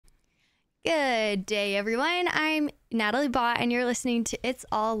Good day, everyone. I'm Natalie Bott, and you're listening to It's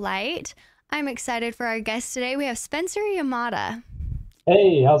All Light. I'm excited for our guest today. We have Spencer Yamada.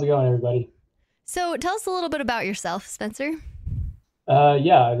 Hey, how's it going, everybody? So, tell us a little bit about yourself, Spencer.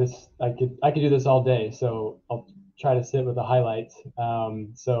 Yeah, this I could do this all day, so I'll try to sit with the highlights.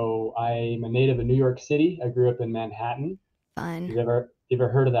 So I'm a native of New York City. I grew up in Manhattan. Fun. You ever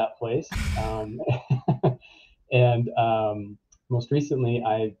heard of that place? And most recently,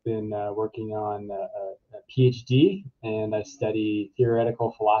 I've been working on a PhD, and I study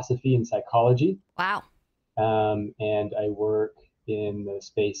theoretical philosophy and psychology. Wow. And I work in the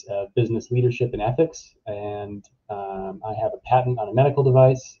space of business leadership and ethics. And I have a patent on a medical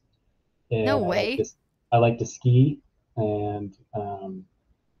device, No and way. I like to ski, and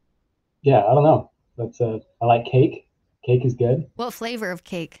yeah, I don't know. I like cake. Cake is good. What flavor of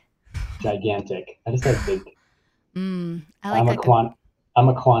cake? Gigantic. I just like big. I I'm like a like a quant. I'm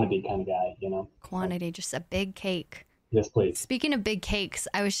a quantity kind of guy. So quantity, just a big cake. yes, please. Speaking of big cakes,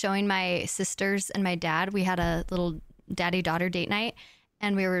 I was showing my sisters and my dad. We had a little daddy-daughter date night,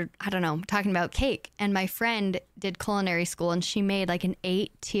 and we were, I don't know, talking about cake. And my friend did culinary school, and she made like an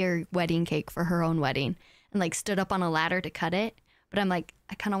 8-tier wedding cake for her own wedding and like stood up on a ladder to cut it. But I'm like,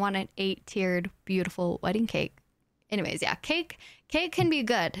 I kind of want an 8-tiered, beautiful wedding cake. Anyways, yeah, cake can be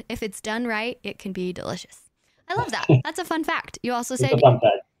good. If it's done right, it can be delicious. I love that. That's a fun fact. You also It's a said fun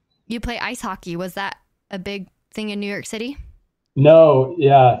fact. you play ice hockey. Was that a big thing in New York City? No,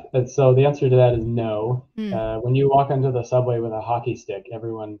 yeah. So the answer to that is no. Hmm. When you walk onto the subway with a hockey stick,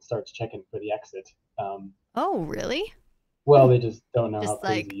 everyone starts checking for the exit. Um, Oh, really? well, Hmm. they just don't know how Just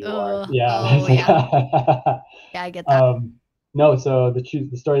crazy like, you are. Yeah. oh, It's like, yeah. Yeah, I get that. no, so the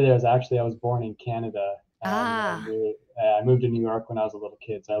story there is actually I was born in Canada, and Ah, I moved to New York when I was a little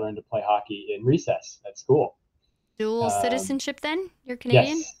kid, so I learned to play hockey in recess at school. dual Um, citizenship then? You're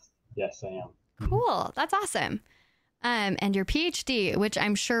Canadian? yes, yes, I am. Mhm. Cool. That's awesome. And your PhD, which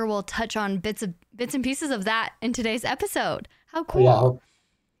I'm sure we'll touch on bits and pieces of that in today's episode. How Oh, yeah, cool.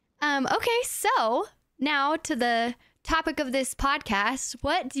 Okay, so now to the topic of this podcast.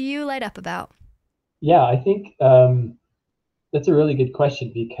 What do you light up about? yeah. I think that's a really good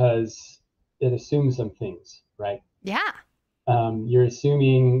question because it assumes some things, right? Yeah. You're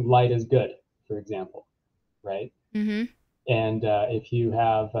assuming light is good, for example, right? Mm-hmm. And if you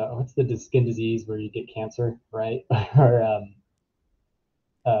have what's the skin disease where you get cancer, right? Or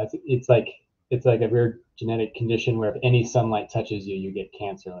it's like a rare genetic condition where if any sunlight touches you, you get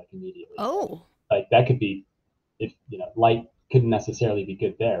cancer like immediately, right? Oh, Like that could be if light couldn't necessarily be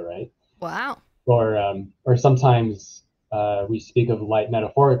good there, right? wow. Or sometimes we speak of light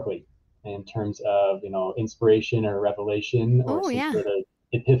metaphorically in terms of inspiration or revelation or Oh, some yeah. sort of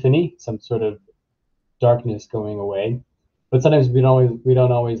epiphany, some sort of darkness going away. But sometimes we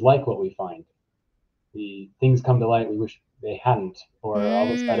don't always like what we find. The things come to light we wish they hadn't, or all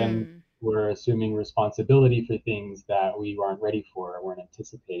of a sudden Mm, we're assuming responsibility for things that we weren't ready for or weren't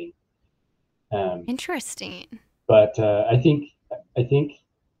anticipating. Um, interesting. but I think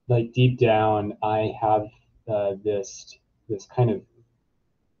like deep down I have this kind of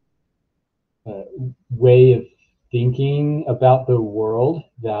uh, way of thinking about the world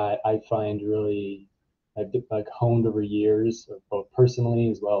that I find really I've like honed over years, both personally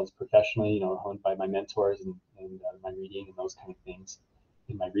as well as professionally. Honed by my mentors and my reading and those kind of things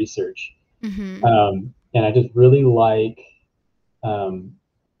in my research. Mm-hmm. And I just really like um,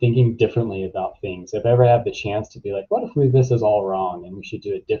 thinking differently about things. If I ever have the chance to be like, what if this is all wrong and we should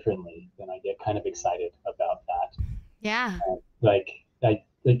do it differently, then I get kind of excited about that. Yeah. Like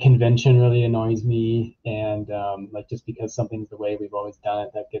the convention really annoys me, and like just because something's the way we've always done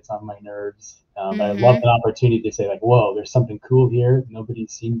it, that gets on my nerves. But I love Mm-hmm. an opportunity to say like, whoa, there's something cool here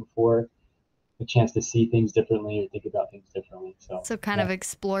nobody's seen before. A chance to see things differently or think about things differently. So So kind yeah, of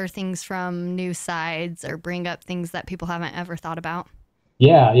explore things from new sides or bring up things that people haven't ever thought about.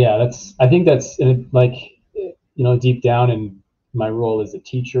 yeah. I think that's like deep down in my role as a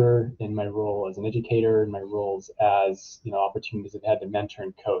teacher, in my role as an educator, in my roles as opportunities I've had to mentor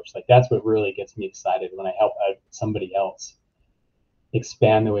and coach. Like that's what really gets me excited when I help out somebody else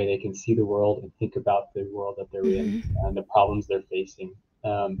expand the way they can see the world and think about the world that they're in Mm-hmm. and the problems they're facing.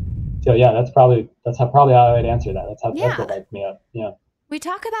 So yeah, that's probably how I'd answer that. That's Yeah. what lights me up. Yeah. We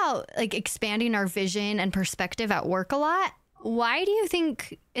talk about like expanding our vision and perspective at work a lot. Why do you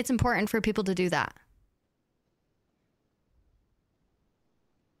think it's important for people to do that?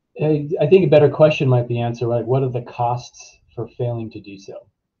 I think a better question might be answered like, what are the costs for failing to do so,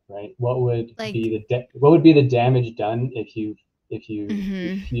 right? Like, What would be the damage done if you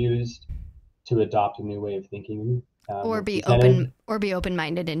mm-hmm. refused to adopt a new way of thinking, Or be presented? open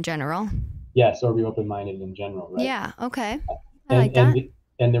minded in general. Yes, or be open-minded in general, right? Yeah. Okay. I like And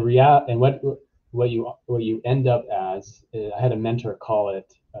that. what you end up as, I had a mentor call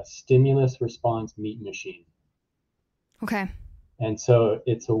it a stimulus response meat machine. Okay. And so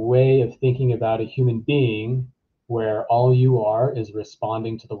it's a way of thinking about a human being where all you are is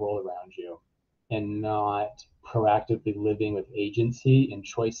responding to the world around you and not proactively living with agency and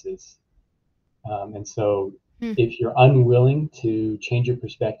choices. And so Hmm. if you're unwilling to change your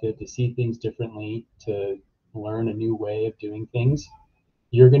perspective, to see things differently, to learn a new way of doing things,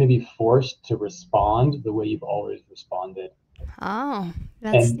 you're going to be forced to respond the way you've always responded. Oh,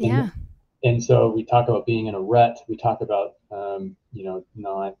 that's, And yeah. so we talk about being in a rut. We talk about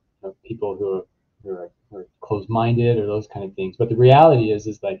not people who are closed-minded or those kind of things. But the reality is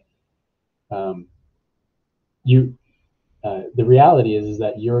like um, you the reality is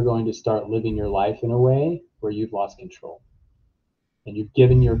that you're going to start living your life in a way where you've lost control, and you've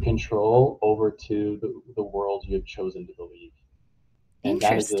given your control over to the world you have chosen to believe. And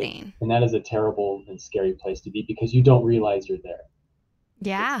Interesting. that is a terrible and scary place to be because you don't realize you're there.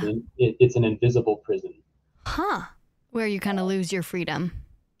 Yeah. It's an invisible prison. Huh. Where you kind of lose your freedom.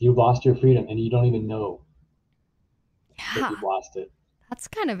 You've lost your freedom and you don't even know that Yeah. you've lost it. That's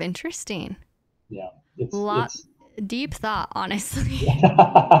kind of interesting. Yeah, Lot it's deep thought, honestly. Holy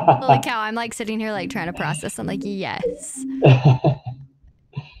yeah. cow, I'm like sitting here like trying to process. I'm like, yes.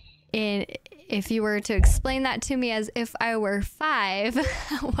 And if you were to explain that to me as if I were 5,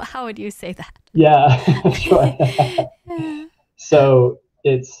 how would you say that? Yeah, sure. So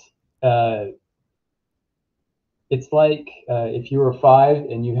uh, it's like if you were 5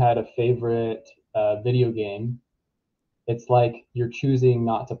 and you had a favorite video game, it's like you're choosing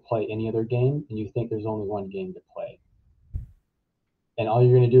not to play any other game, and you think there's only one game to play, and all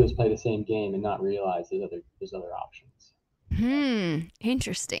you're going to do is play the same game and not realize there's other options.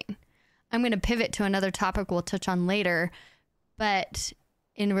 Interesting. I'm going to pivot to another topic we'll touch on later, but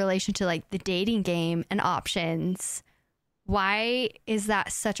in relation to like the dating game and options, why is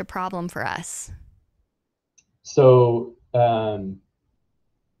that such a problem for us? So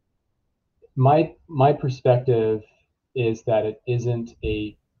my perspective is that it isn't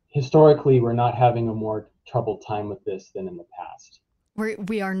a historically we're not having a more troubled time with this than in the past.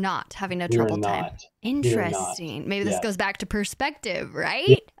 We are not having a We are troubled time. not. We are not. Interesting. Maybe this Yeah. goes back to perspective, Yeah.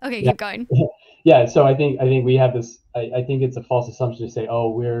 right? Okay, Yeah. keep going. Yeah. So I think we have this. I think it's a false assumption to say,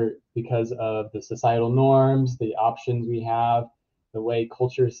 oh, we're because of the societal norms, the options we have, the way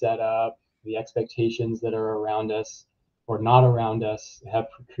culture is set up, the expectations that are around us or not around us have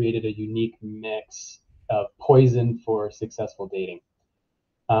created a unique mix of poison for successful dating.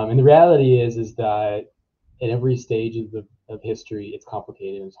 And the reality is that at every stage of history, it's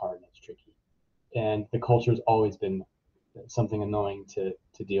complicated, it's hard, and it's tricky. And the culture's always been something annoying to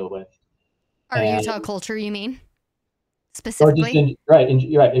deal with. Our And Utah culture, you mean? or just Specifically? right.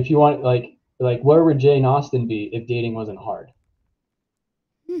 If you want like where would Jane Austen be if dating wasn't hard?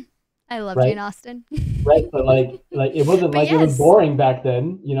 Hmm. I love Right? Jane Austen. Right? But like it wasn't But like it was yes. boring back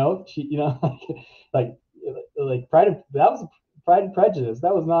then, she like like Pride and Prejudice.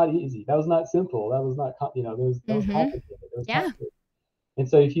 That was not easy. That was not simple. That was not that was Mm-hmm. complicated. It was Yeah. complicated. And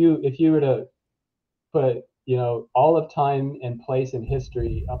so if you were to put all of time and place and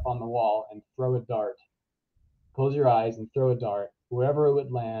history up on the wall and throw a dart, close your eyes and throw a dart, wherever it would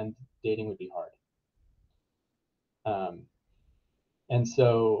land, dating would be hard. Um, and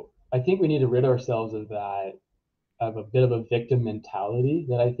so I think we need to rid ourselves of a bit of a victim mentality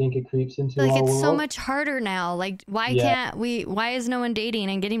that I think it creeps into Like our it's so world. much harder now. Like Yeah, why is no one dating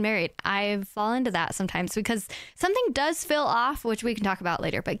and getting married? I fall into that sometimes because something does feel off, which we can talk about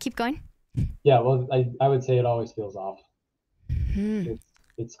later, but keep going. yeah. Well, I would say it always feels off. Hmm.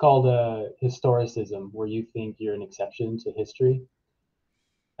 It's called historicism, where you think you're an exception to history.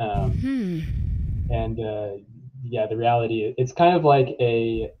 Um, Hmm. and yeah, the reality it's kind of like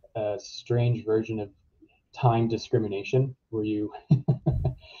a strange version of time discrimination, where you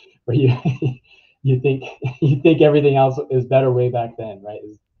where you you think everything else is better way back then, right?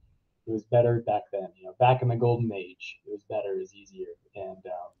 It was better back then, back in the golden age. It was better, it was easier, and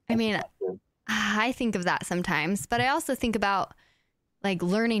I that's just mean, not true. I think of that sometimes, but I also think about like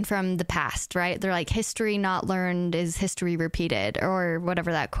learning from the past, right? They're like history not learned is history repeated or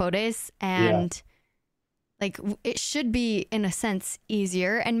whatever that quote is. Yeah, And like it should be in a sense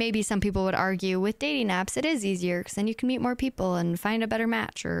easier. And maybe some people would argue with dating apps, it is easier because then you can meet more people and find a better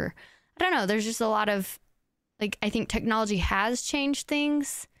match. Or I don't know. There's just a lot of like, I think technology has changed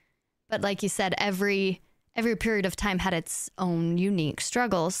things. But like you said, every period of time had its own unique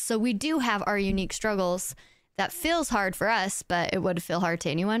struggles. So we do have our unique struggles that feels hard for us, but it would feel hard to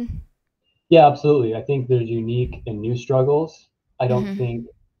anyone. Yeah, absolutely. I think there's unique and new struggles. I don't Mm-hmm. think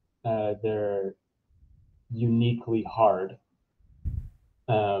they're uniquely hard.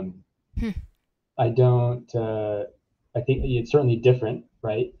 Um, Hmm. I don't. I think it's certainly different,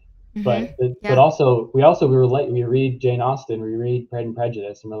 right? Mm-hmm. But Yeah. also we relate. We read Jane Austen. We read Pride and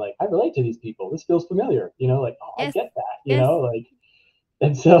Prejudice, and we're like, I relate to these people. This feels familiar. Like, oh, I Yes. get that. Yes. Like,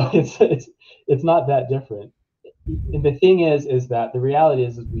 and so it's not that different. And the thing is that the reality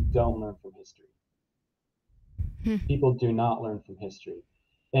is we don't learn from history. Hmm. People do not learn from history,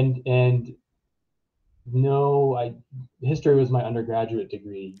 and no, I history was my undergraduate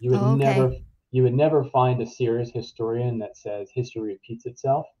degree. Oh, okay. You would never find a serious historian that says history repeats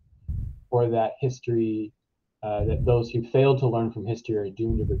itself, or that history that those who fail to learn from history are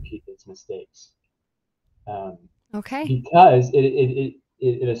doomed to repeat its mistakes. Um, Okay. because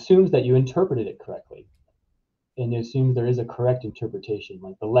it assumes that you interpreted it correctly, and it assumes there is a correct interpretation.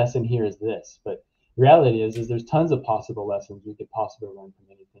 Like the lesson here is this, but the reality is there's tons of possible lessons we could possibly learn from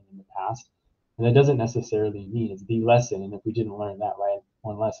anything in the past, and that doesn't necessarily mean it's the lesson. And if we didn't learn that right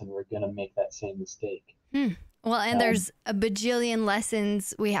one lesson, we're going to make that same mistake. Hmm. Well, and Um, there's a bajillion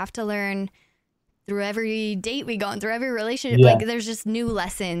lessons we have to learn through every date we go on, through every relationship. Like yeah, there's just new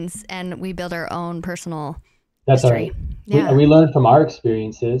lessons, and we build our own personal that's all history. right. Yeah. We learn from our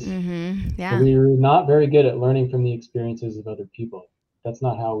experiences, Mm-hmm. but Yeah. we're not very good at learning from the experiences of other people. That's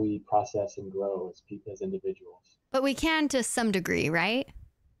not how we process and grow as people, as individuals. But we can to some degree, right?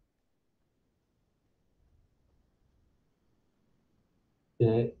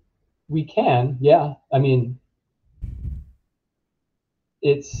 Uh, we can, yeah. I mean,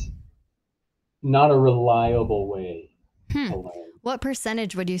 it's not a reliable way Hmm. to learn. What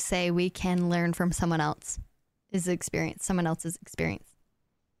percentage would you say we can learn from someone someone else's experience?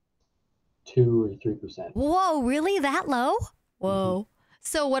 2 or 3%. Whoa, really? That low? Mm-hmm. Whoa.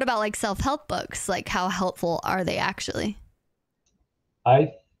 So what about like self-help books? Like how helpful are they actually?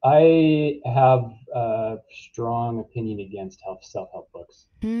 I have a strong opinion against self-help books.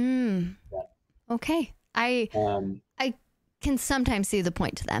 Hmm. Yeah. Okay. Um, I can sometimes see the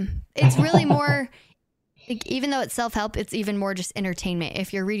point to them. It's really more like, even though it's self-help, it's even more just entertainment.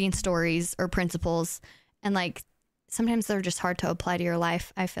 If you're reading stories or principles, and like sometimes they're just hard to apply to your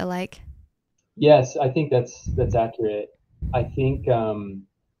life, I feel like. yes, I think that's accurate. I think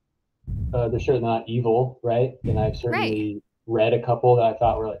they're certainly not evil, right? And I've Right. certainly read a couple that I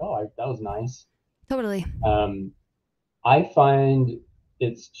thought were like, oh, that was nice. Totally. Um, I find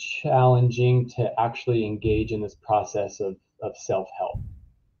it's challenging to actually engage in this process of self-help.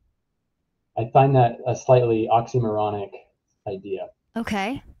 I find that a slightly oxymoronic idea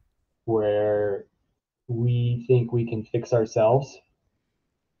Okay. where we think we can fix ourselves,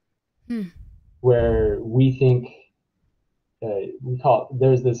 Hmm. where we think we call it,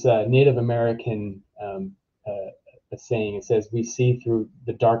 there's this Native American a saying. It says we see through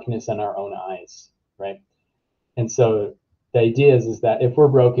the darkness in our own eyes, right? And so the idea is that if we're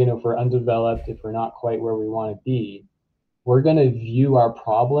broken, if we're undeveloped, if we're not quite where we want to be, we're going to view our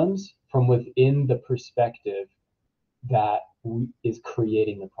problems from within the perspective that is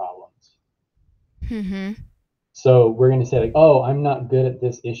creating the problems. Mm-hmm. So we're going to say like, oh, I'm not good at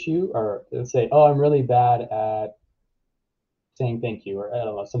this issue, or let's say, oh, I'm really bad at saying thank you, or I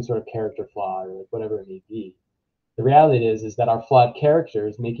don't know, some sort of character flaw, or whatever it may be. The reality is that our flawed character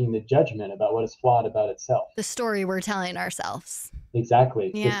is making the judgment about what is flawed about itself. The story we're telling ourselves.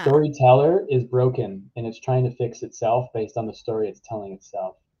 Exactly. The Yeah. storyteller is broken and it's trying to fix itself based on the story it's telling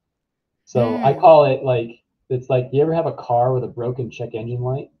itself. So I Hmm. call it like, it's like, you ever have a car with a broken check engine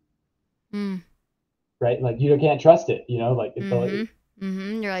light, Mm. right? Like you can't trust it, like Mm-hmm.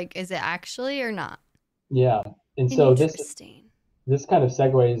 Mm-hmm. You're like, is it actually or not? yeah. And so Interesting. this kind of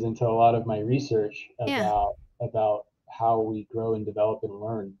segues into a lot of my research Yeah. about how we grow and develop and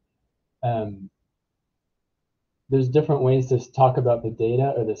learn. Um, there's different ways to talk about the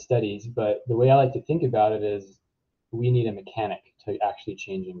data or the studies, but the way I like to think about it is we need a mechanic to actually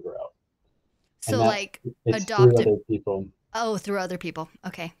change and grow. And So that's like it's through adopt it. other people. Oh, through other people.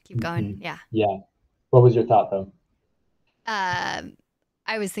 Okay. Keep going. Hmm. Yeah. Yeah. What was your thought though? Um,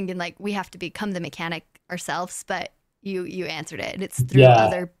 I was thinking like we have to become the mechanic ourselves, but you answered it.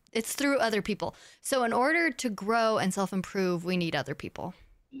 Yeah. It's through other people. So in order to grow and self-improve, we need other people.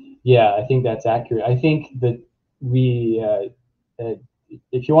 Yeah, I think that's accurate. I think that we,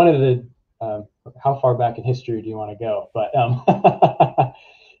 if you wanted to, how far back in history do you want to go? But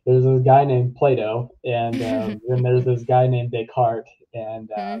there's a guy named Plato, and then there's this guy named Descartes, and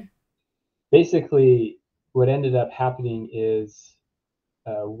basically what ended up happening is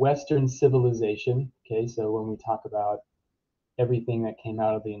Western civilization. Okay, so when we talk about everything that came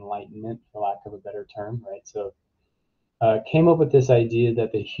out of the Enlightenment, for lack of a better term, right? So came up with this idea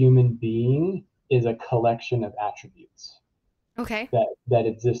that the human being is a collection of attributes Okay. that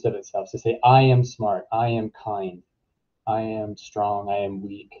exist of itself. So say, I am smart, I am kind, I am strong, I am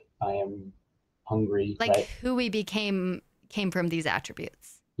weak, I am hungry, Like right? who we became came from these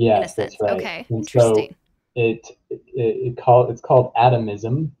attributes in a Yes, that's sense. right. Okay. And so Interesting. it's called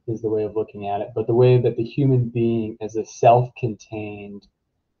atomism is the way of looking at it, but the way that the human being is a self-contained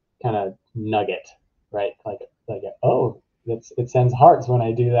kind of nugget, right? Oh, it sends hearts when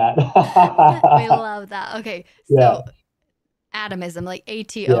I do We that. love that. Okay. Yeah, So atomism, like yeah,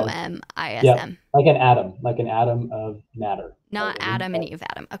 yeah. ATOMISM. Like an atom of matter, right? Not Adam and Eve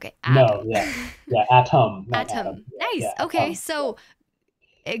Adam. Okay, No, atom. yeah, yeah, atom, not atom. Atom. Yeah, Nice. yeah, Okay, atom. so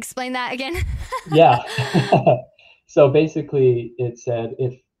explain that again. Yeah. So basically, it said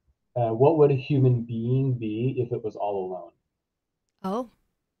if what would a human being be if it was all alone? Oh,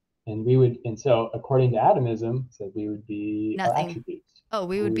 And so according to atomism, it said we would be our nothing. attributes. Oh,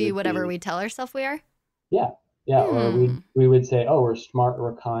 we would We be would whatever be, we tell ourselves we are? yeah, yeah. Or Hmm. we would say, oh, we're smart,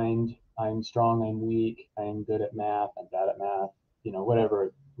 we're kind, I'm strong, I'm weak, I'm good at math, I'm bad at math,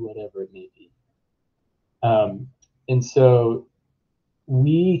 whatever it may be. Um, and so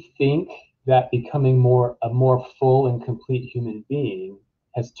we think that becoming a more full and complete human being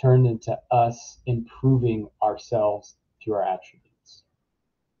has turned into us improving ourselves through our attributes.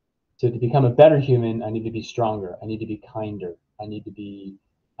 So to become a better human, I need to be stronger. I need to be kinder. I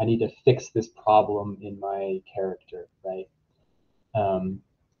need to fix this problem in my character, right? Um,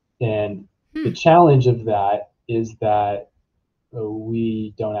 and the Hmm. challenge of that is that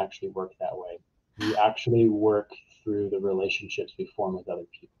we don't actually work that way. We actually work through the relationships we form with other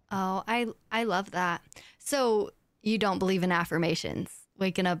people. Oh, I love that. So you don't believe in affirmations?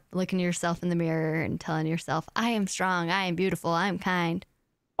 Waking up, looking yourself in the mirror and telling yourself, I am strong, I am beautiful, I'm kind.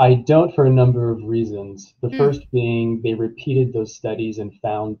 I don't for a number of reasons. The Hmm. first being they repeated those studies and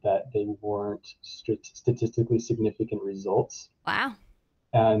found that they weren't statistically significant results. Wow.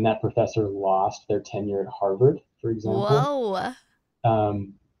 And that professor lost their tenure at Harvard, for example. Whoa.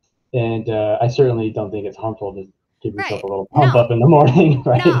 Um, and I certainly don't think it's harmful to give yourself Right. a little pump No, up in the morning,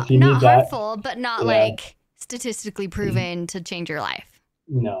 right? no, If you not need that. harmful, but not Yeah. like statistically proven to change your life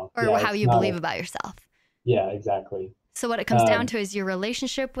No. or Yeah. how It's you not believe a. about yourself. Yeah. Exactly. So what it comes down Um, to is your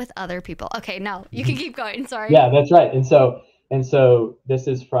relationship with other people. Okay, no, you can keep going. Sorry. yeah, that's right. And so this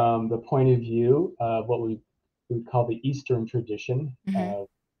is from the point of view of what we call the Eastern tradition, Hmm.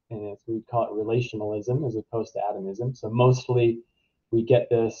 and we call it relationalism as opposed to atomism. So mostly we get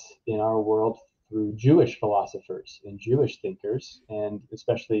this in our world through Jewish philosophers and Jewish thinkers, and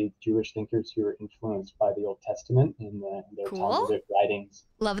especially Jewish thinkers who are influenced by the Old Testament in their Cool. Talmudic writings.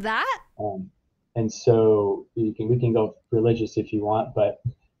 Love that. Um, and so we can go religious if you want, but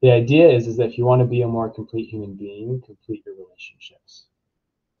the idea is that if you want to be a more complete human being, complete your relationships,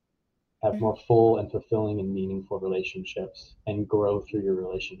 have more full and fulfilling and meaningful relationships, and grow through your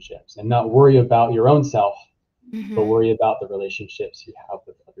relationships, and not worry about your own self, but Mm-hmm. worry about the relationships you have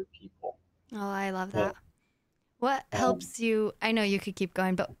with other people. Oh, I love Yeah. that. What Um, helps you? I know you could keep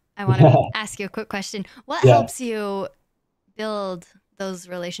going, but I want to ask you a quick question. What yeah. helps you build those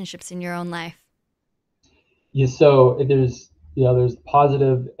relationships in your own life? Yeah. So there's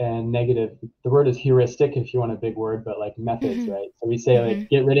positive and negative. The word is heuristic if you want a big word, but like methods, Mm-hmm. right? So we say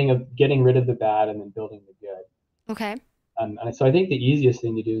Mm-hmm. like getting rid of the bad and then building the good. Okay. And so I think the easiest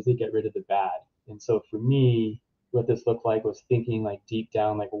thing to do is to get rid of the bad. And so for me, what this looked like was thinking like deep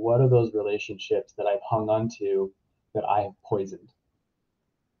down, like what are those relationships that I've hung on to that I have poisoned?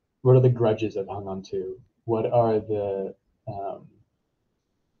 What are the grudges I've hung on to? What are um,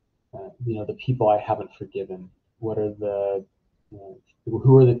 the people I haven't forgiven? What are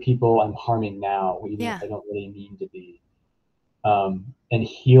who are the people I'm harming now, even if Yeah. I don't really mean to be? And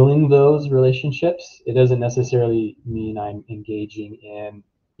healing those relationships, it doesn't necessarily mean I'm engaging in,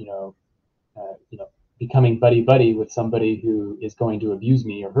 you know, becoming buddy buddy with somebody who is going to abuse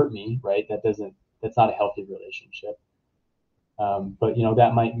me or hurt me, right? That's not a healthy relationship. But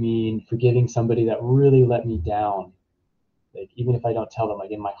that might mean forgiving somebody that really let me down. Like even if I don't tell them,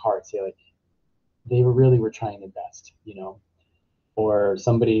 like in my heart, say like were trying their best, or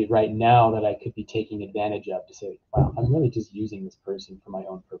somebody right now that I could be taking advantage of to say, wow, I'm really just using this person for my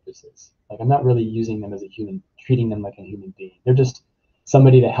own purposes. Like I'm not really using them as a human, treating them like a human being. They're just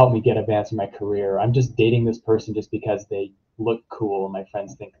somebody to help me get advanced in my career. I'm just dating this person just because they look cool and my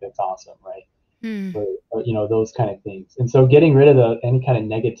friends think that's awesome, right? Hmm. Or those kind of things. And so getting rid of any kind of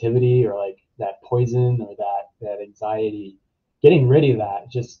negativity or like that poison or that anxiety, getting rid of that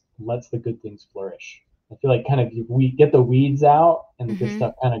just lets the good things flourish. I feel like kind of we get the weeds out and the good Mm-hmm.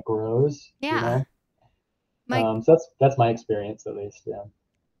 stuff kind of grows, Yeah. My So that's my experience at least. Yeah.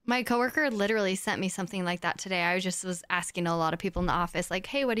 my coworker literally sent me something like that today. I was asking a lot of people in the office, like,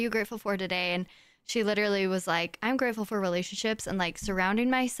 hey, what are you grateful for today? And she literally was like, I'm grateful for relationships and like surrounding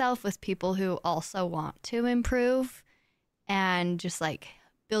myself with people who also want to improve and just like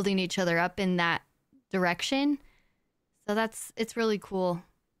building each other up in that direction. So it's really cool.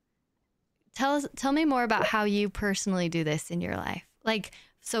 Tell me more about how you personally do this in your life. Like,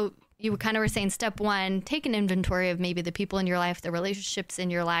 so you kind of were saying step one, take an inventory of maybe the people in your life, the relationships in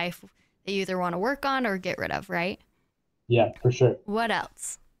your life that you either want to work on or get rid of, right? Yeah, for sure. What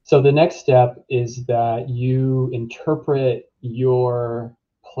else? So the next step is that you interpret your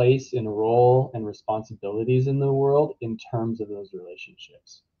place and role and responsibilities in the world in terms of those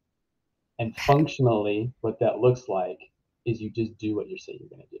relationships. And Okay. functionally, what that looks like is you just do what you say you're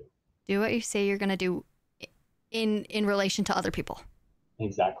going to do. Do what you say you're going to do in relation to other people.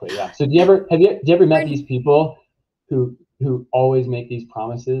 Exactly. Yeah. So do you ever met We're- these people who always make these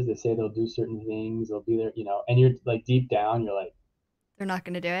promises? They say they'll do certain things, they'll be there, and you're like deep down, They're not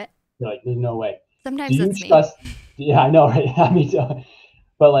going to do it. you're like, there's no way. Do Sometimes you that's me. trust? Yeah, I know, right? I mean,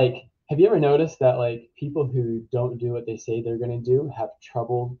 but like, have you ever noticed that like people who don't do what they say they're going to do have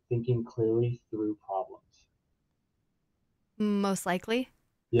trouble thinking clearly through problems? Most likely.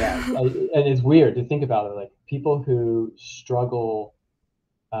 Yeah, and it's weird to think about it. Like people who struggle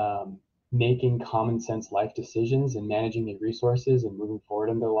um, making common sense life decisions and managing their resources and moving forward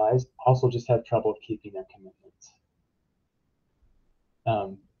in their lives also just have trouble keeping their commitments.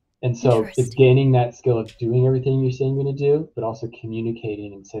 Um, and so it's Interesting. gaining that skill of doing everything you're saying you're going to do, but also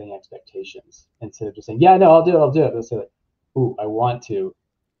communicating and setting expectations instead of just saying, "Yeah, no, I'll do it, I'll do it." Let's say like, "Ooh, I want to,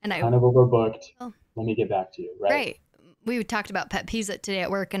 And I kind of overbooked. will. Let me get back to you." Right? Right. We talked about pet peeves today at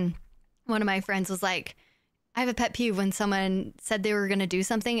work, and one of my friends was like, I have a pet peeve when someone said they were going to do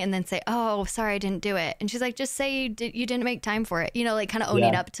something and then say, oh, sorry, I didn't do it. And she's like, just say you didn't make time for it. You know, like kind of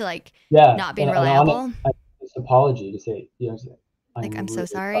owning Yeah, up to like yeah, not being and honest, reliable. honest apology to say, say, Like, "I'm I'm so really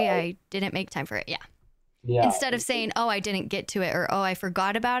sorry, sorry." I didn't make time for it. Yeah. Yeah, Instead of saying, oh, I didn't get to it or, oh, I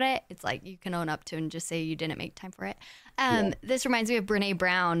forgot about it, it's like you can own up to and just say you didn't make time for it. yeah, This reminds me of Brene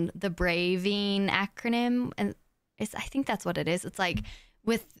Brown, the Braving acronym. And I think that's what it is. It's like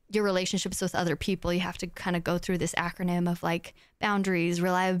with your relationships with other people, you have to kind of go through this acronym of like boundaries,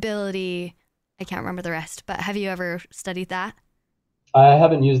 reliability. I can't remember the rest, but have you ever studied that? I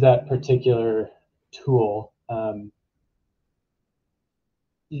haven't used that particular tool.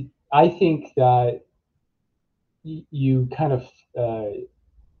 I think that you kind of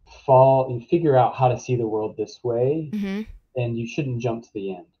you figure out how to see the world this way, Mm-hmm. and you shouldn't jump to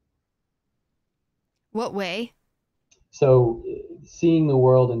the end. What way? So, seeing the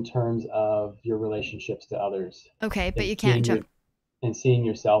world in terms of your relationships to others, Okay, but and you can't seeing your jump. and seeing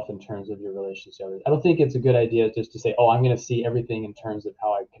yourself in terms of your relationships to others. I don't think it's a good idea just to say, "Oh, I'm going to see everything in terms of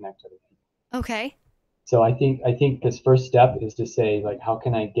how I connect to other people." Okay. So I think this first step is to say, like, how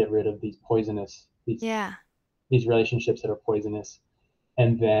can I get rid of these poisonous Yeah. these relationships that are poisonous,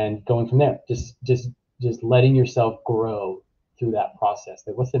 and then going from there, just letting yourself grow through that process.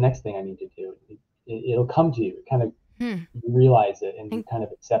 Like, what's the next thing I need to do? It'll come to you. Kind of Hmm. you realize it and you And, kind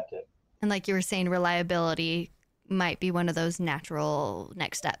of accept it. and like you were saying, reliability might be one of those natural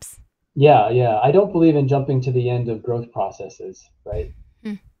next steps. Yeah, yeah. I don't believe in jumping to the end of growth processes, right?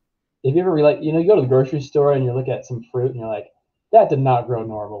 Hmm. If you ever you go to the grocery store and you look at some fruit and you're like, that did not grow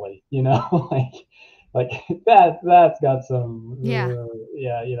normally, like that's got some, Yeah.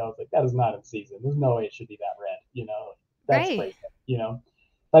 yeah, it's like that is not in season. There's no way it should be that red, that's Right. crazy,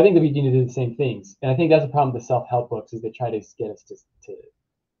 So I think that we need to do the same things, and I think that's the problem with the self-help books is they try to get us to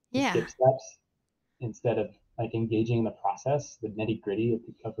Yeah. skip steps instead of like engaging in the process, the nitty gritty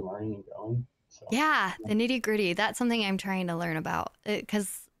of learning and growing. So Yeah, yeah. the nitty gritty. That's something I'm trying to learn about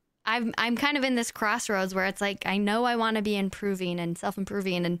because I'm kind of in this crossroads where it's like I know I want to be improving and self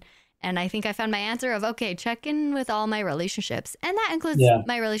improving and I think I found my answer of okay, check in with all my relationships and that includes Yeah.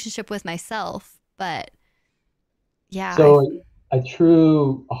 my relationship with myself. But yeah, I So a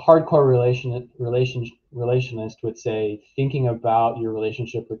hardcore relationist would say thinking about your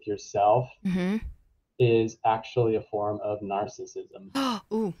relationship with yourself mm-hmm. is actually a form of narcissism.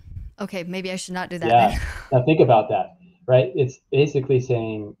 Ooh, okay, maybe I should not do that then. Yeah. Now think about that, right? It's basically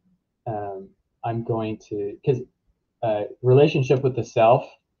saying um, I'm going to because relationship with the self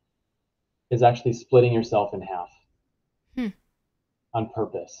is actually splitting yourself in half Hmm. on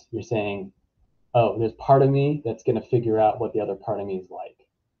purpose. You're saying, oh, there's part of me that's going to figure out what the other part of me is like.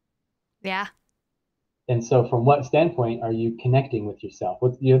 Yeah. And so, from what standpoint are you connecting with yourself?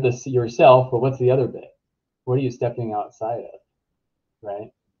 You have this yourself, but what's the other bit? what are you stepping outside of,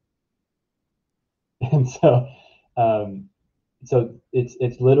 right? And um, so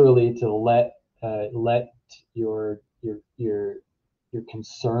it's literally to let your your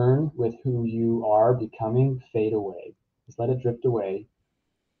concern with who you are becoming fade away. Just let it drift away.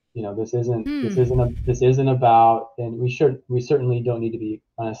 You know, Hmm. this isn't about, and we certainly don't need to be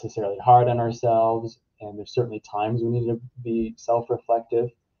unnecessarily hard on ourselves, and there's certainly times we need to be self-reflective,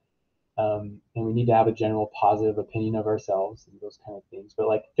 and we need to have a general positive opinion of ourselves and those kind of things. But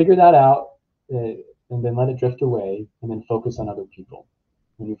like figure that out, and then let it drift away, and then focus on other people.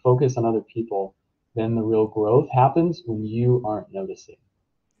 When you focus on other people, then the real growth happens when you aren't noticing.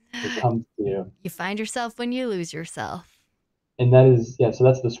 It comes to you. You find yourself when you lose yourself. And that is, yeah, so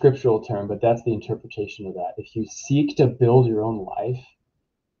that's the scriptural term, but that's the interpretation of that. If you seek to build your own life,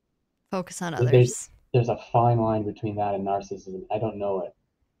 Focus on there's others. there's a fine line between that and narcissism. I don't know it.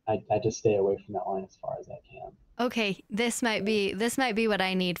 I just stay away from that line as far as I can. Okay, this might be what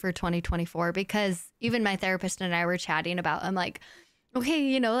I need for 2024 because even my therapist and I were chatting about I'm like,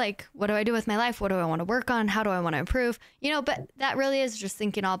 okay, like what do I do with my life? What do I want to work on? How do I want to improve? But that really is just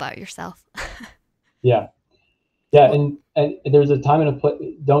thinking all about yourself. Yeah, yeah, Well, and there's a time and a place.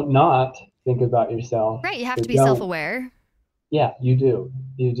 Don't not think about yourself, right, you have to but be don't. self-aware. Yeah, you do,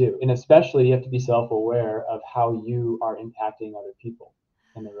 and especially you have to be self-aware of how you are impacting other people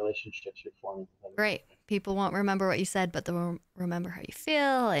and the relationships you're forming with other Right. people. People won't remember what you said, but they'll remember how you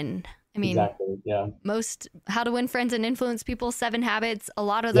feel and I mean, Exactly. Yeah. most How to Win Friends and Influence People, 7 Habits, a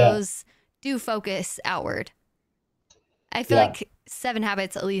lot of Yeah. those do focus outward. I feel Yeah. like 7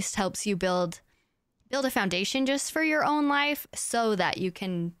 Habits at least helps you build a foundation just for your own life so that you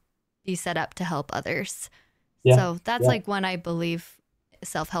can be set up to help others. Yeah. So that's Yeah. like one I believe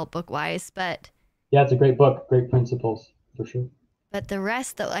self-help book wise, Yeah. It's a great book. Great principles for sure. but the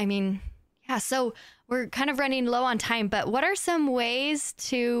rest though, I mean, yeah, so we're kind of running low on time, but what are some more ways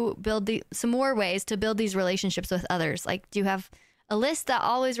to build these relationships with others? Like, do you have a list that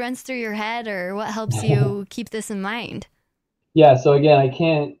always runs through your head or what helps you keep this in mind? Yeah. So again, I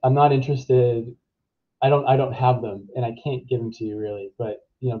can't. I'm not interested. I don't have them, and I can't give them to you really. But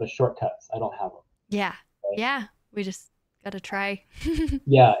the shortcuts, I don't have them. Yeah. Right? Yeah. We just got to try.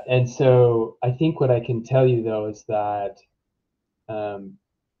 Yeah. And so I think what I can tell you though is that um,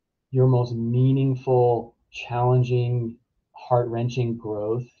 your most meaningful, challenging, heart-wrenching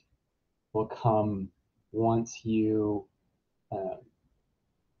growth will come once you uh,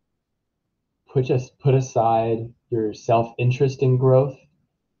 put aside your self-interest in growth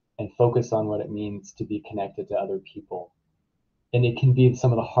and focus on what it means to be connected to other people. And it can be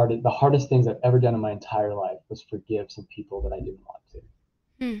some of the hardest things I've ever done in my entire life was forgive some people that I didn't want to.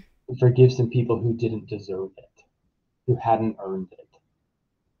 Hmm. Forgive some people who didn't deserve it, who hadn't earned it.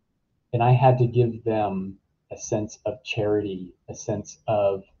 And I had to give them a sense of charity, a sense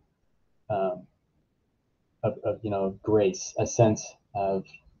um, of grace, a sense of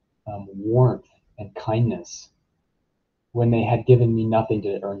warmth and kindness when they had given me nothing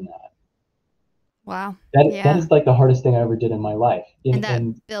to earn that. Wow. That Yeah. is like the hardest thing I ever did in my life. And that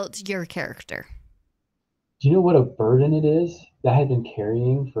And built your character. do you know what a burden it is that I had been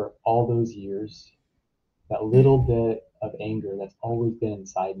carrying for all those years? That little bit of anger that's always been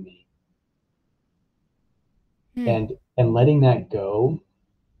inside me, Hmm. and letting that go,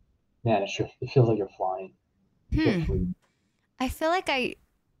 man, it feels like you're flying. You feel Hmm. free. I feel like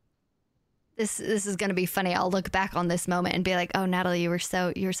this is going to be funny. I'll look back on this moment and be like, "Oh, Natalie, you were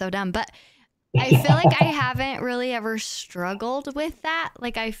so dumb." But I feel like I haven't really ever struggled with that.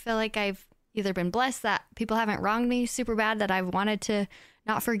 Like I feel like I've either been blessed that people haven't wronged me super bad that I've wanted to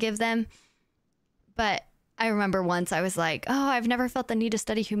not forgive them. But I remember once I was like, "Oh, I've never felt the need to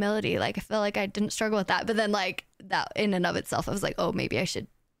study humility." Like I feel like I didn't struggle with that. But then like that in and of itself, I was like, "Oh, maybe I should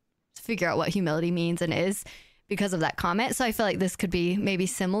figure out what humility means and is because of that comment." So I feel like this could be maybe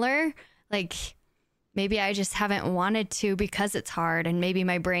similar. Like maybe I just haven't wanted to because it's hard. And maybe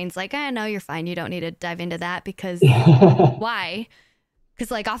my brain's like, no, you're fine. You don't need to dive into that because why? Because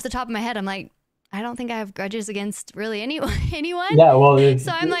like off the top of my head, I'm like, I don't think I have grudges against really anyone. Yeah, well,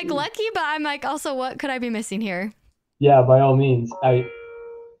 So I'm like lucky, but I'm like also what could I be missing here? yeah, by all means,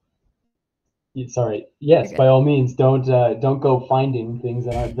 sorry, You're yes, good. by all means, don't go finding things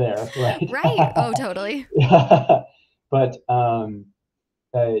that aren't there, right? Right. Oh, totally. But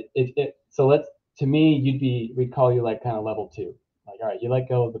so let's to me, we'd call you like kind of level two. Like, all right, you let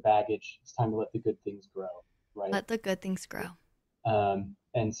go of the baggage. It's time to let the good things grow, right? Let the good things grow.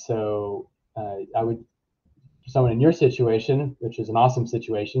 And so I would, for someone in your situation, which is an awesome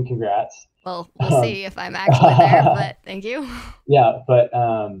situation, congrats. Well, we'll Um, see if I'm actually there, but thank you. yeah, but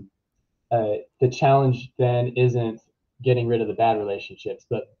the challenge then isn't getting rid of the bad relationships,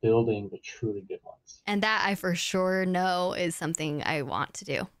 but building the truly good ones. And that I for sure know is something I want to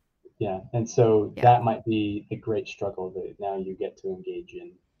do. Yeah. And so Yeah. that might be the great struggle that now you get to engage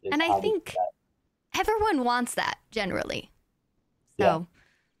in, is And I how to do think that. everyone wants that generally. So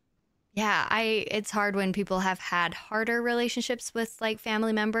yeah, it's hard when people have had harder relationships with like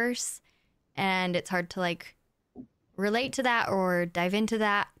family members, and it's hard to like relate to that or dive into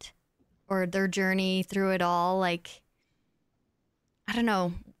that or their journey through it all. Like, I don't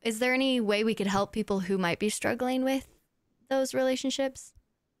know. Is there any way we could help people who might be struggling with those relationships?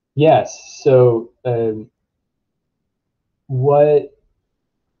 Yes. So what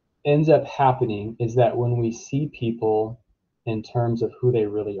ends up happening is that when we see people in terms of who they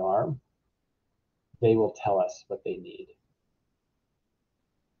really are, they will tell us what they need.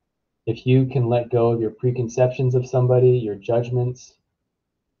 If you can let go of your preconceptions of somebody, your judgments,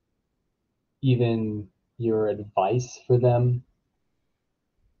 even your advice for them,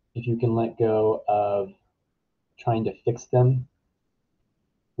 if you can let go of trying to fix them,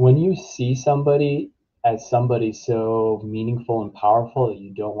 when you see somebody as somebody so meaningful and powerful that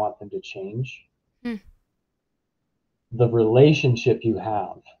you don't want them to change, Hmm. the relationship you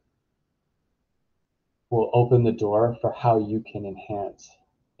have will open the door for how you can enhance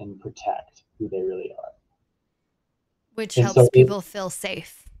and protect who they really are. Which And so helps people feel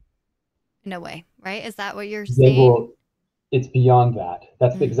safe in a way, right? Is that what you're they saying? will, it's beyond that.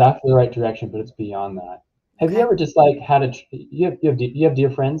 That's Mm, exactly the right direction, but it's beyond that. Have you okay. ever just like had you have dear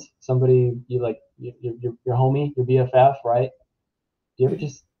friends, somebody you like, your homie, your BFF, right? Do you ever Mhm.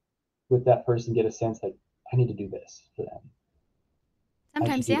 just with that person get a sense like, I need to do this for them. I should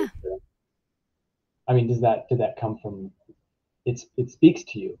Sometimes, do yeah. this for them. I mean, did that come from it speaks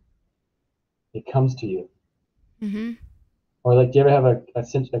to you. It comes to you. Mm-hmm. Or like, do you ever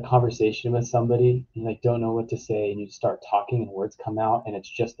have a conversation with somebody and you like don't know what to say and you start talking and words come out and it's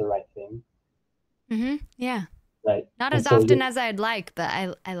just the right thing, Mm-hmm. Yeah. right? Not And as so you're often as I'd like, but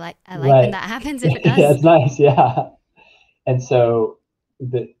I like when right. that happens if it Yeah, does. it's nice, yeah. And so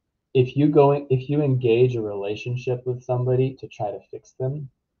the if you engage a relationship with somebody to try to fix them,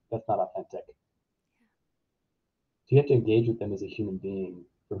 that's not authentic. So you have to engage with them as a human being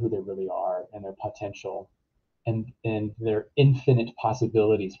for who they really are and their potential and their infinite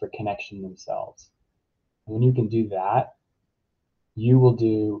possibilities for connection themselves. And when you can do that, you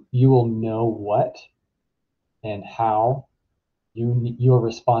will know what and how your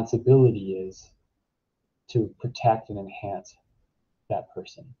responsibility is to protect and enhance that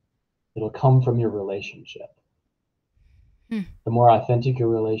person. It'll come from your relationship. Hmm. The more authentic your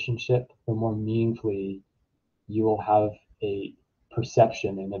relationship, the more meaningfully you will have a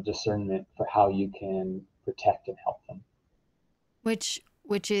perception and a discernment for how you can protect and help them. Which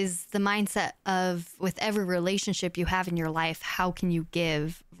is the mindset of with every relationship you have in your life, how can you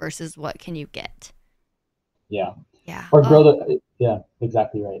give versus what can you get? Yeah. Yeah. Or grow Oh, the, yeah,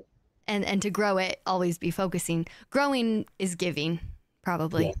 exactly right. and to grow it, always be focusing. Growing is giving,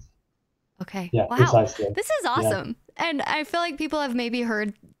 probably. Yes. Okay. Yeah, Wow. precisely. This is Yeah. awesome. And I feel like people have maybe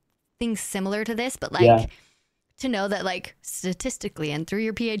heard things similar to this, but Yeah. like to know that like statistically and through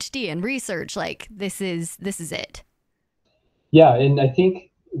your PhD and research, like this is it. Yeah. And I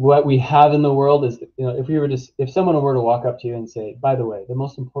think what we have in the world is, if someone were to walk up to you and say, by the way, the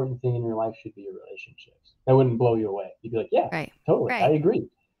most important thing in your life should be your relationships, that wouldn't blow you away. You'd be like, yeah, Right. totally. I Right. agree.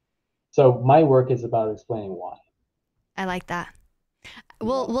 So my work is about explaining why. I like that.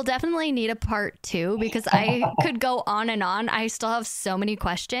 We'll Yeah. we'll definitely need a part two because I could go on and on. I still have so many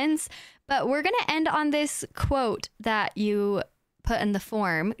questions, but we're gonna end on this quote that you put in the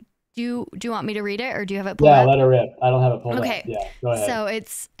form. Do you want me to read it or do you have it pulled Yeah, up? let her rip. I don't have it pulled up. Okay. Yeah, go ahead.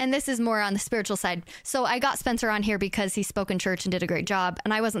 So and this is more on the spiritual side. So I got Spencer on here because he spoke in church and did a great job.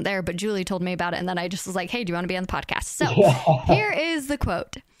 And I wasn't there, but Julie told me about it. And then I just was like, hey, do you want to be on the podcast? So Yeah. here is the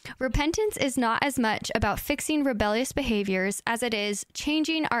quote. Repentance is not as much about fixing rebellious behaviors as it is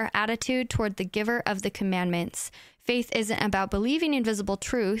changing our attitude toward the giver of the commandments. Faith isn't about believing invisible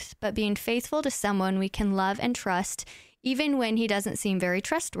truth, but being faithful to someone we can love and trust, even when he doesn't seem very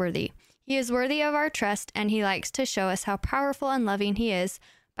trustworthy. He is worthy of our trust, and he likes to show us how powerful and loving he is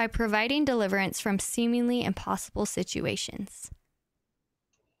by providing deliverance from seemingly impossible situations.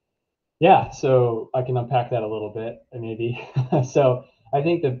 Yeah, so I can unpack that a little bit, maybe. So I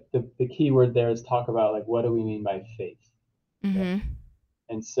think the key word there is talk about like what do we mean by faith, right? Mm-hmm.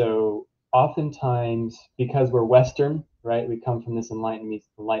 And so oftentimes because we're Western, right, we come from this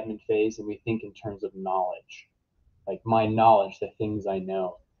enlightenment phase and we think in terms of knowledge, like my knowledge, the things I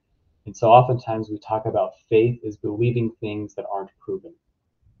know. And so oftentimes we talk about faith as believing things that aren't proven.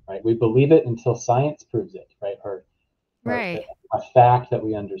 right? We believe it until science proves it, right? Or Right. a fact that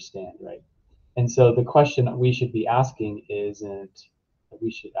we understand, right? And so the question we should be asking isn't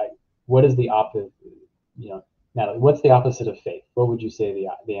what is the opposite, you know, Natalie, what's the opposite of faith? What would you say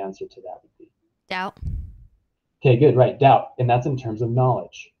the answer to that would be? Doubt. Okay, good, right, doubt. And that's in terms of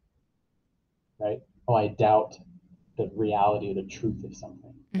knowledge, right? Oh, I doubt the reality or the truth of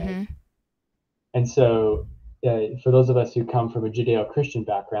something, right? Mm-hmm. And so for those of us who come from a Judeo-Christian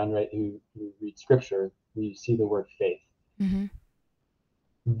background, right, who read scripture, we see the word faith. Mm-hmm.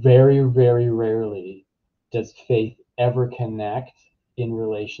 Very, very rarely does faith ever connect in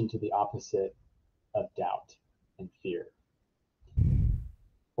relation to the opposite of doubt and fear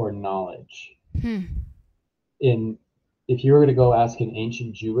or knowledge. Hmm. In If you were to go ask an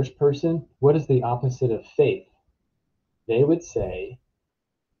ancient Jewish person, what is the opposite of faith? They would say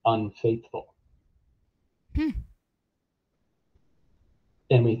unfaithful. Hmm.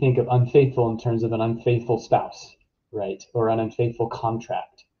 And we think of unfaithful in terms of an unfaithful spouse, right? Or an unfaithful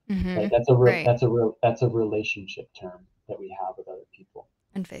contract, Mm-hmm. right? Right. That's a relationship term that we have with other people.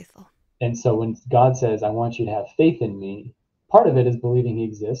 Unfaithful. And so when God says, I want you to have faith in me, part of it is believing he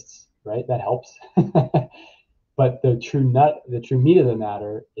exists, right? That helps. But the true meat of the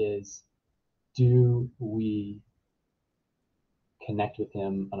matter is, do we connect with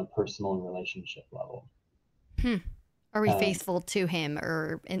him on a personal and relationship level? Hmm. Are we Um, faithful to him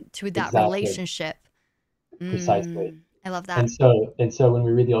or to that exactly, relationship? precisely. I love that. And so when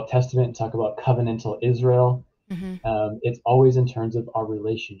we read the Old Testament and talk about covenantal Israel, Mm-hmm. it's always in terms of our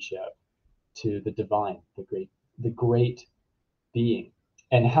relationship to the divine, the great being.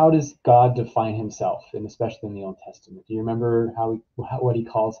 And how does God define himself, and especially in the Old Testament? Do you remember what he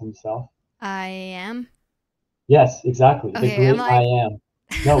calls himself? I am. Yes, exactly. The Okay, I'm great I like, am.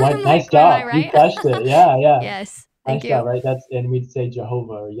 No, I'm nice like, am I job. You right? fleshed it. Yeah, yeah. Yes. Thank Nice job, you. right? And we'd say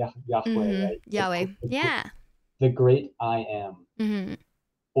Jehovah or Yahweh, Mm-hmm. right? Yahweh. Yeah. The great I am. Mm-hmm.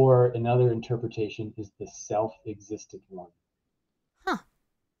 Or another interpretation is the self-existent one. Huh.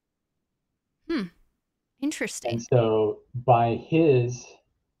 Hmm. And Interesting. so by his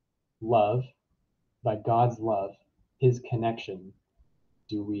love, by God's love, his connection,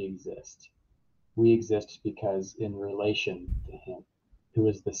 do we exist? We exist because in relation to him, who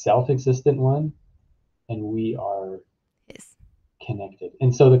is the self-existent one, and we are Yes. connected.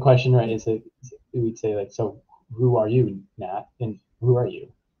 And so the question, right, is that we'd say like, so who are you, Nat, and who are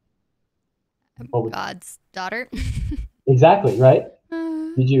you? What would God's daughter. exactly right?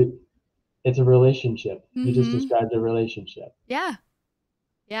 Mm-hmm. Did you? It's a relationship. You just described a relationship. Yeah.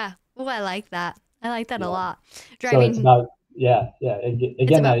 Yeah. Oh, I like that. I like that a Yeah. lot. So it's Driving, about yeah. it's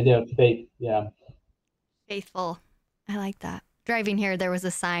Again, that about idea of faith. Yeah. faithful. I like that. Driving here, there was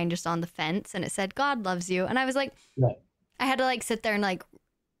a sign just on the fence and it said, God loves you. And I was like, Right. I had to like sit there and like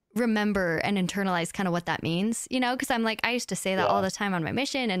remember and internalize kind of what that means, you know, because I'm like, I used to say that all Yeah. the time on my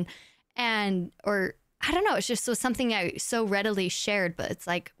mission or I don't know, it's just so something I so readily shared, but it's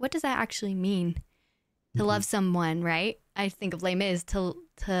like, what does that actually mean to Mm-hmm. love someone, right? I think of Les Mis, to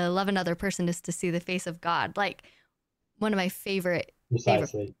love another person is to see the face of God. Like one of my favorite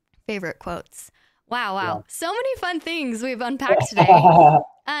Precisely. favorite quotes. Wow, Yeah. wow. So many fun things we've unpacked today.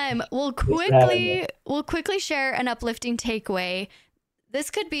 We'll Thanks for having me. quickly share an uplifting takeaway. This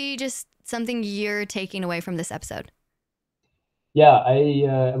could be just something you're taking away from this episode. Yeah, I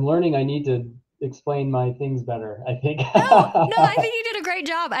am learning. I need to explain my things better, I think. No, I think you did a great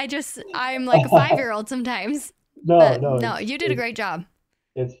job. I'm like a 5-year-old sometimes, No, but no, no, you did a great job.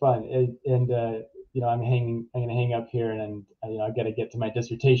 it's fun. And I'm gonna hang up here, and I got to get to my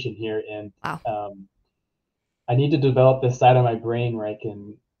dissertation here, and Wow. um, I need to develop this side of my brain where I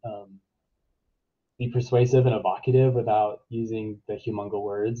can be persuasive and evocative without using the humongo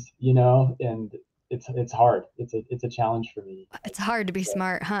words, and it's hard. It's a challenge for me. It's hard to be So,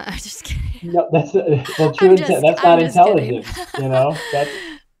 smart, huh? I'm just kidding. no, that's well, true intent. That's I'm not just kidding. intelligence. That's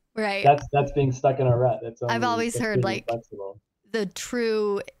Right. that's being stuck in a rut. I've always That's heard being like inflexible. the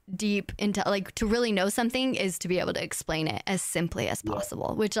true deep into like to really know something is to be able to explain it as simply as Yeah,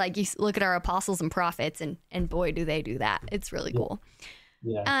 possible, which like you look at our apostles and prophets and boy do they do that. It's really yeah, cool.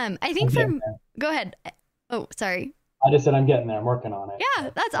 yeah. I I'm think getting there. go ahead. Oh, sorry. I just said I'm getting there. I'm working on it. Yeah,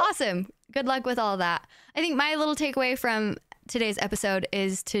 that's awesome. Good luck with all that. I think my little takeaway from today's episode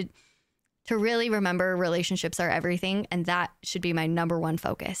is to really remember relationships are everything, and that should be my number one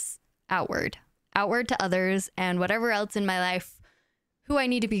focus. Outward to others, and whatever else in my life, who I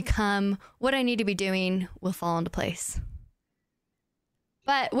need to become, what I need to be doing will fall into place.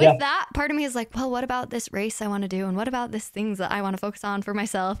 But with Yeah. that, part of me is like, well, what about this race I want to do? And what about this things that I want to focus on for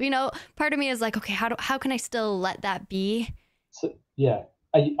myself? Part of me is like, okay, how can I still let that be? So, yeah.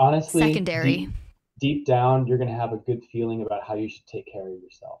 I honestly, secondary deep down, you're going to have a good feeling about how you should take care of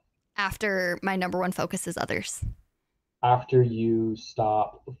yourself. after my number one focus is others. After you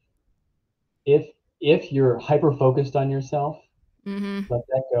stop, if if you're hyper focused on yourself, Mm-hmm. let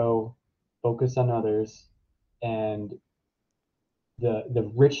that go, focus on others, and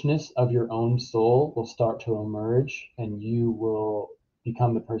the richness of your own soul will start to emerge, and you will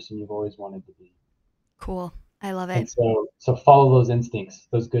become the person you've always wanted to be. Cool. I love And it. so follow those instincts,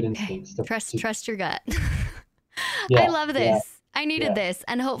 those good Okay. instincts Trust your gut. I yeah, love yeah, this. I needed yeah. this.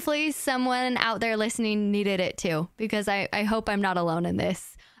 And hopefully someone out there listening needed it too, because I hope I'm not alone in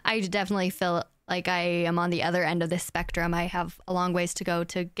this. I definitely feel like I am on the other end of this spectrum. I have a long ways to go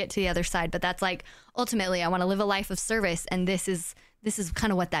to get to the other side, but that's like ultimately I want to live a life of service, and this is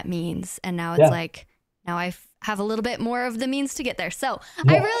kind of what that means. And now it's Yeah. like now I have a little bit more of the means to get there. So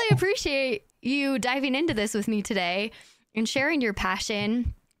I Yeah. really appreciate you diving into this with me today and sharing your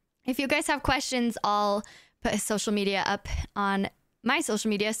passion. If you guys have questions, I'll put his social media up on my social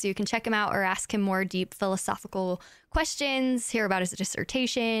media so you can check him out or ask him more deep philosophical questions, hear about his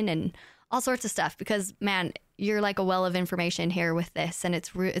dissertation and all sorts of stuff, because man, you're like a well of information here with this, and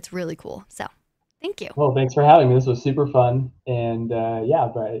it's really cool. So thank you. Well, thanks for having me. This was super fun. And yeah,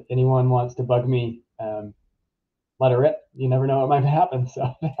 but anyone wants to bug me, let it rip. You never know what might happen.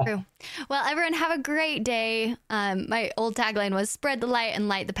 So True. Well, everyone have a great day. My old tagline was spread the light and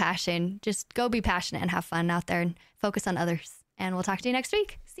light the passion. Just go be passionate and have fun out there and focus on others. And we'll talk to you next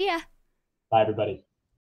week. See ya. bye, everybody.